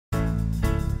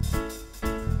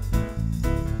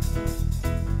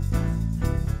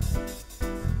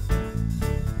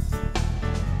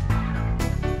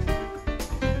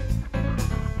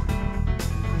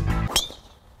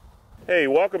Hey,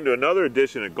 welcome to another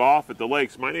edition of Golf at the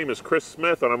Lakes. My name is Chris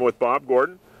Smith, and I'm with Bob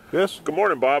Gordon. Yes. Good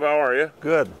morning, Bob. How are you?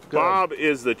 Good. Bob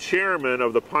is the chairman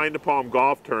of the Pine to Palm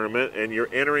Golf Tournament, and you're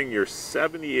entering your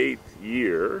 78th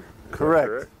year.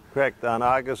 Correct. On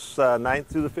August 9th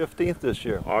through the 15th this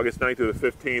year. August 9th through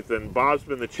the 15th, and Bob's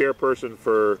been the chairperson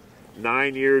for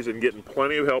 9 years and getting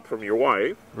plenty of help from your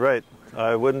wife. Right.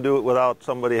 I wouldn't do it without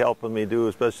somebody helping me do,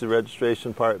 especially the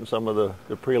registration part and some of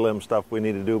the prelim stuff we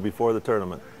need to do before the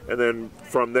tournament. And then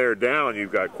from there down,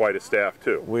 you've got quite a staff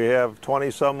too. We have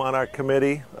 20-some on our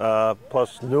committee,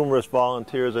 plus numerous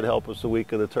volunteers that help us the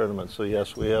week of the tournament. So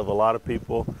yes, we have a lot of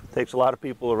people. It takes a lot of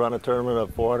people to run a tournament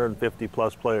of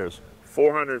 450-plus players.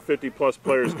 450-plus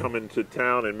players coming to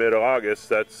town in mid-August.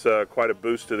 That's quite a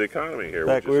boost to the economy here. In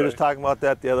fact, we were just talking about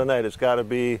that the other night. It's got to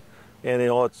be, and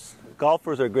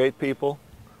golfers are great people.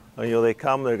 They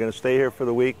come, they're going to stay here for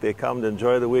the week. They come to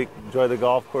enjoy the week, enjoy the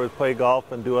golf course, play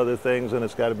golf, and do other things, and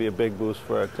it's got to be a big boost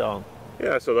for our town.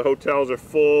 Yeah, so the hotels are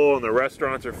full and the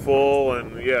restaurants are full,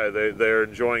 and yeah, they're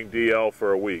enjoying DL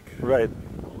for a week. Right.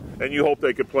 And you hope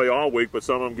they could play all week, but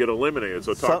some of them get eliminated,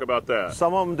 so talk about that.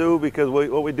 Some of them do, because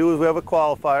what we do is we have a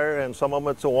qualifier, and some of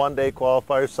them it's a one-day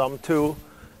qualifier, some two.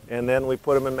 And then we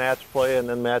put them in match play, and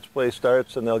then match play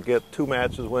starts, and they'll get 2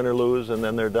 matches, win or lose, and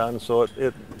then they're done. So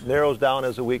it narrows down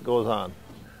as the week goes on.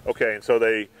 Okay, and so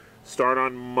they start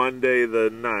on Monday the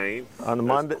 9th. On the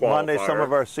Monday, some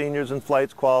of our seniors and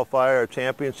flights qualify. Our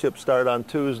championships start on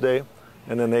Tuesday,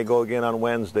 and then they go again on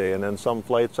Wednesday. And then some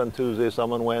flights on Tuesday,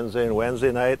 some on Wednesday. And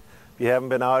Wednesday night, if you haven't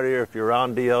been out here, if you're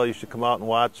around DL, you should come out and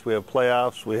watch. We have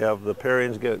playoffs. We have the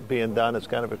pairings being done. It's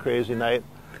kind of a crazy night.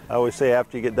 I always say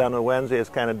after you get done on Wednesday, it's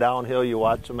kind of downhill. You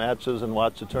watch the matches and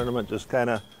watch the tournament just kind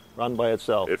of run by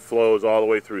itself. It flows all the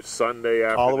way through Sunday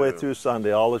afternoon. All the way through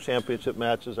Sunday. All the championship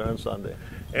matches are on Sunday.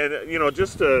 And,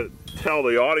 just to tell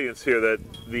the audience here that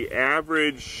the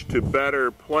average to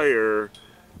better player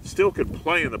still could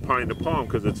play in the Pine to Palm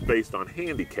because it's based on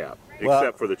handicap,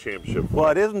 except for the championship. Well,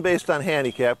 it isn't based on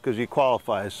handicap because you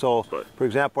qualify. So, for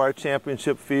example, our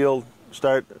championship field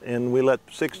start, and we let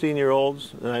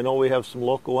 16-year-olds, and I know we have some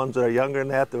local ones that are younger than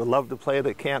that would love to play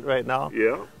that can't right now.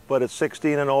 Yeah. But it's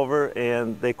 16 and over,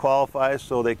 and they qualify,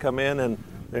 so they come in, and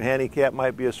their handicap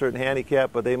might be a certain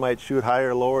handicap, but they might shoot higher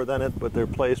or lower than it, but they're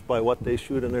placed by what they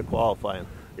shoot in their qualifying.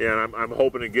 Yeah, and I'm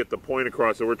hoping to get the point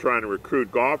across that we're trying to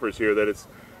recruit golfers here that it's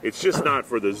just not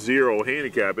for the zero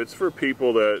handicap. It's for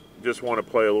people that just want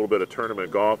to play a little bit of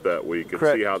tournament golf that week and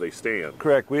see how they stand.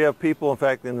 Correct. We have people, in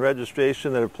fact, in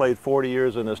registration that have played 40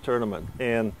 years in this tournament.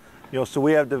 And, so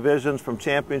we have divisions from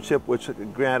championship, which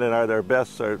granted are their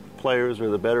best players or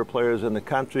the better players in the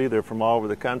country. They're from all over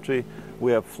the country.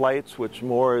 We have flights, which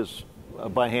more is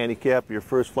by handicap. Your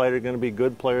first flight are going to be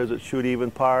good players that shoot even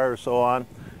par or so on.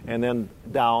 And then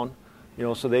down,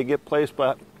 so they get placed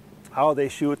by how they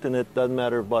shoot, and it doesn't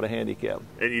matter about a handicap.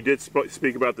 And you did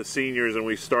speak about the seniors, and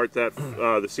we start that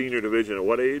the senior division at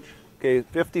what age? Okay,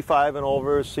 55 and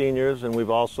over seniors, and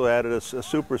we've also added a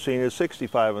super senior,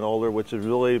 65 and older, which has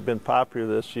really been popular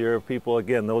this year. People,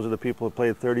 again, those are the people who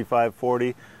played 35,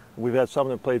 40. We've had some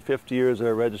that played 50 years that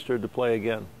are registered to play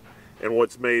again. And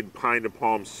what's made Pine to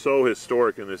Palm so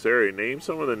historic in this area? Name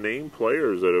some of the named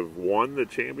players that have won the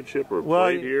championship or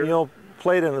played here.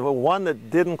 Played in one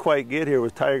that didn't quite get here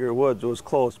was Tiger Woods. It was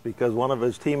close because one of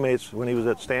his teammates, when he was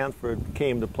at Stanford,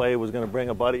 came to play, was going to bring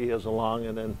a buddy of his along,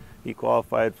 and then he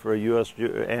qualified for a U.S.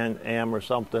 AM or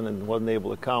something and wasn't able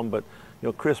to come. But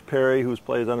Chris Perry, who's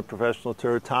played on a professional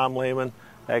tour, Tom Lehman,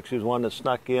 actually was one that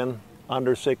snuck in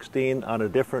under 16 on a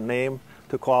different name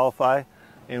to qualify,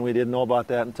 and we didn't know about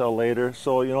that until later.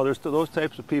 So there's those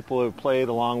types of people who have played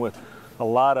along with a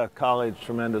lot of college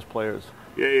tremendous players.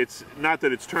 Yeah, it's not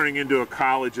that it's turning into a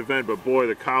college event, but boy,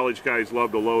 the college guys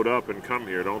love to load up and come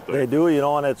here, don't they? They do,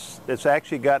 and it's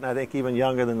actually gotten, I think, even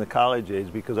younger than the college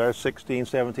age, because our 16,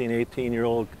 17,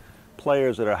 18-year-old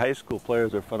players that are high school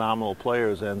players are phenomenal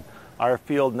players, and our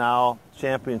field now,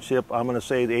 championship, I'm going to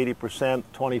say 80%,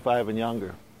 25 and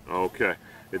younger. Okay.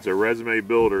 It's a resume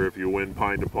builder if you win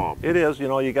Pine to Palm. It is.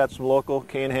 You got some local,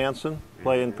 Kane Hansen,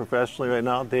 playing professionally right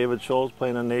now, David Scholes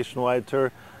playing on a nationwide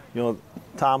tour.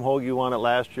 Tom Hoagie won it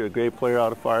last year, a great player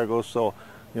out of Fargo. So,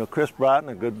 Chris Broughton,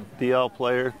 a good DL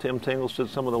player. Tim Tingleston,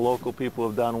 some of the local people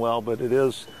have done well. But it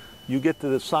is, you get to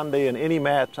the Sunday in any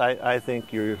match, I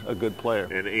think you're a good player.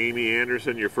 And Amy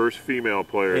Anderson, your first female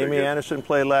player. Amy Anderson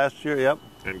played last year, yep.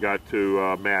 And got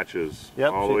to matches,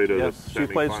 yep, all the way to the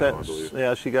semifinal, I believe.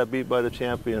 Yeah, she got beat by the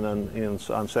champion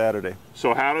on Saturday.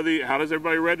 So how does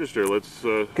everybody register?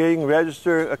 Okay, you can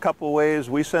register a couple ways.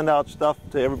 We send out stuff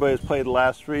to everybody who's played the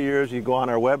last 3 years. You go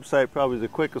on our website, probably the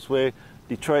quickest way,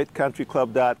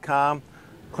 DetroitCountryClub.com.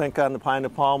 click on the Pine to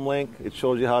Palm link. It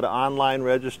shows you how to online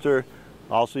register.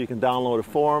 Also, you can download a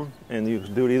form, and you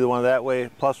can do it either one that way.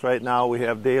 Plus, right now we're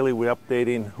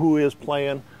updating who is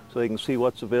playing, so they can see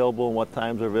what's available and what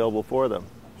times are available for them.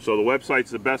 So the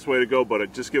website's the best way to go,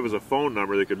 but just give us a phone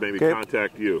number they could maybe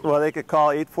contact you. Well, they could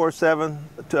call 847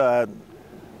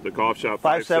 the golf shop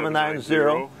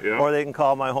 5790, yeah. Or they can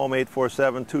call my home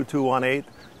 847-2218,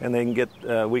 and they can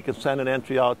get. We can send an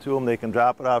entry out to them. They can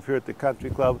drop it off here at the country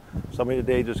club. Somebody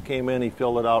today just came in. He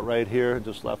filled it out right here,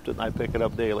 just left it, and I pick it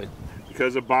up daily.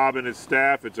 Because of Bob and his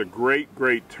staff, it's a great,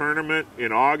 great tournament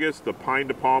in August, the Pine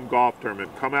to Palm Golf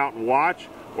Tournament. Come out and watch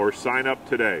or sign up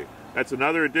today. That's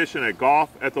another edition of Golf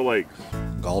at the Lakes.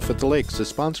 Golf at the Lakes is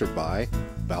sponsored by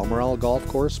Balmoral Golf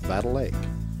Course, Battle Lake,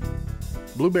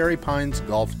 Blueberry Pines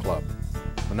Golf Club,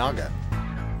 Monaga,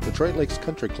 Detroit Lakes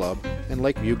Country Club, and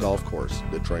Lakeview Golf Course,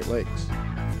 Detroit Lakes,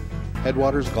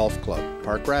 Headwaters Golf Club,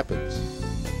 Park Rapids,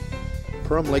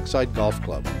 Perham Lakeside Golf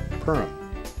Club, Perham,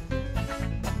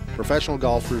 Professional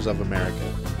Golfers of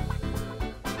America,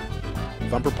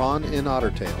 Thumper Pond in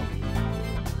Otter Tail,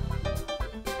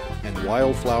 and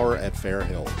Wildflower at Fair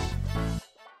Hills.